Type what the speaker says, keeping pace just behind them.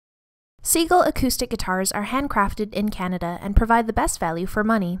Seagull Acoustic guitars are handcrafted in Canada and provide the best value for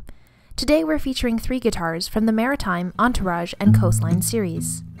money. Today we're featuring 3 guitars from the Maritime, Entourage, and Coastline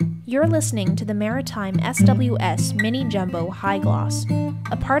series. You're listening to the Maritime SWS Mini Jumbo High Gloss,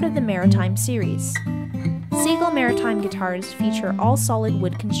 a part of the Maritime series. Seagull Maritime guitars feature all-solid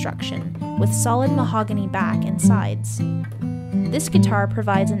wood construction, with solid mahogany back and sides. This guitar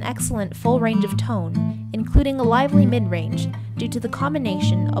provides an excellent full range of tone, including a lively mid-range due to the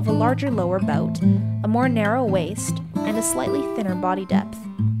combination of a larger lower bout, a more narrow waist, and a slightly thinner body depth.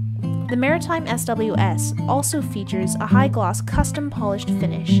 The Maritime SWS also features a high-gloss custom polished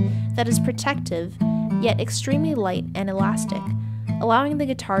finish that is protective, yet extremely light and elastic, allowing the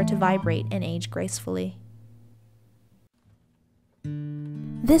guitar to vibrate and age gracefully.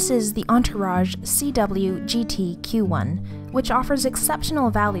 This is the Entourage CW GT Q1, which offers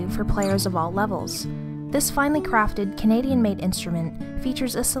exceptional value for players of all levels. This finely crafted Canadian-made instrument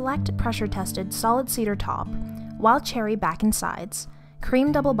features a select pressure-tested solid cedar top, wild cherry back and sides,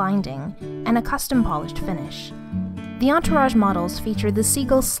 cream double binding, and a custom polished finish. The Entourage models feature the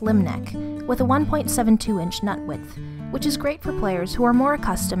Seagull Slim Neck with a 1.72-inch nut width, which is great for players who are more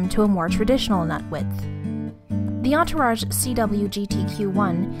accustomed to a more traditional nut width. The Entourage CW GT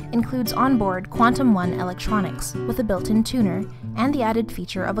Q1 includes onboard Quantum 1 electronics with a built-in tuner and the added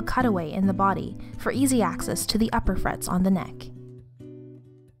feature of a cutaway in the body for easy access to the upper frets on the neck.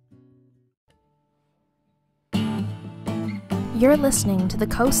 You're listening to the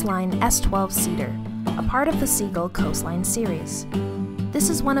Coastline S12 Cedar, a part of the Seagull Coastline series. This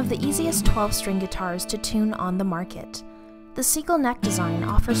is one of the easiest 12-string guitars to tune on the market. The Seagull neck design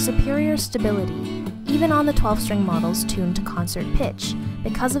offers superior stability, even on the 12-string models tuned to concert pitch,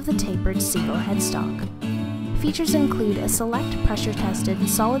 because of the tapered Seagull headstock. Features include a select pressure-tested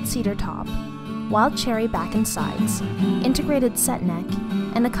solid cedar top, wild cherry back and sides, integrated set neck,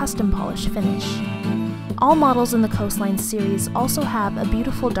 and a custom polished finish. All models in the Coastline series also have a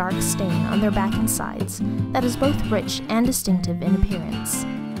beautiful dark stain on their back and sides that is both rich and distinctive in appearance.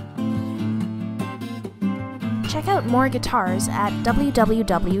 Check out more guitars at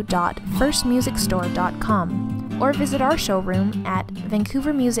www.firstmusicstore.com or visit our showroom at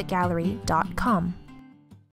vancouvermusicgallery.com.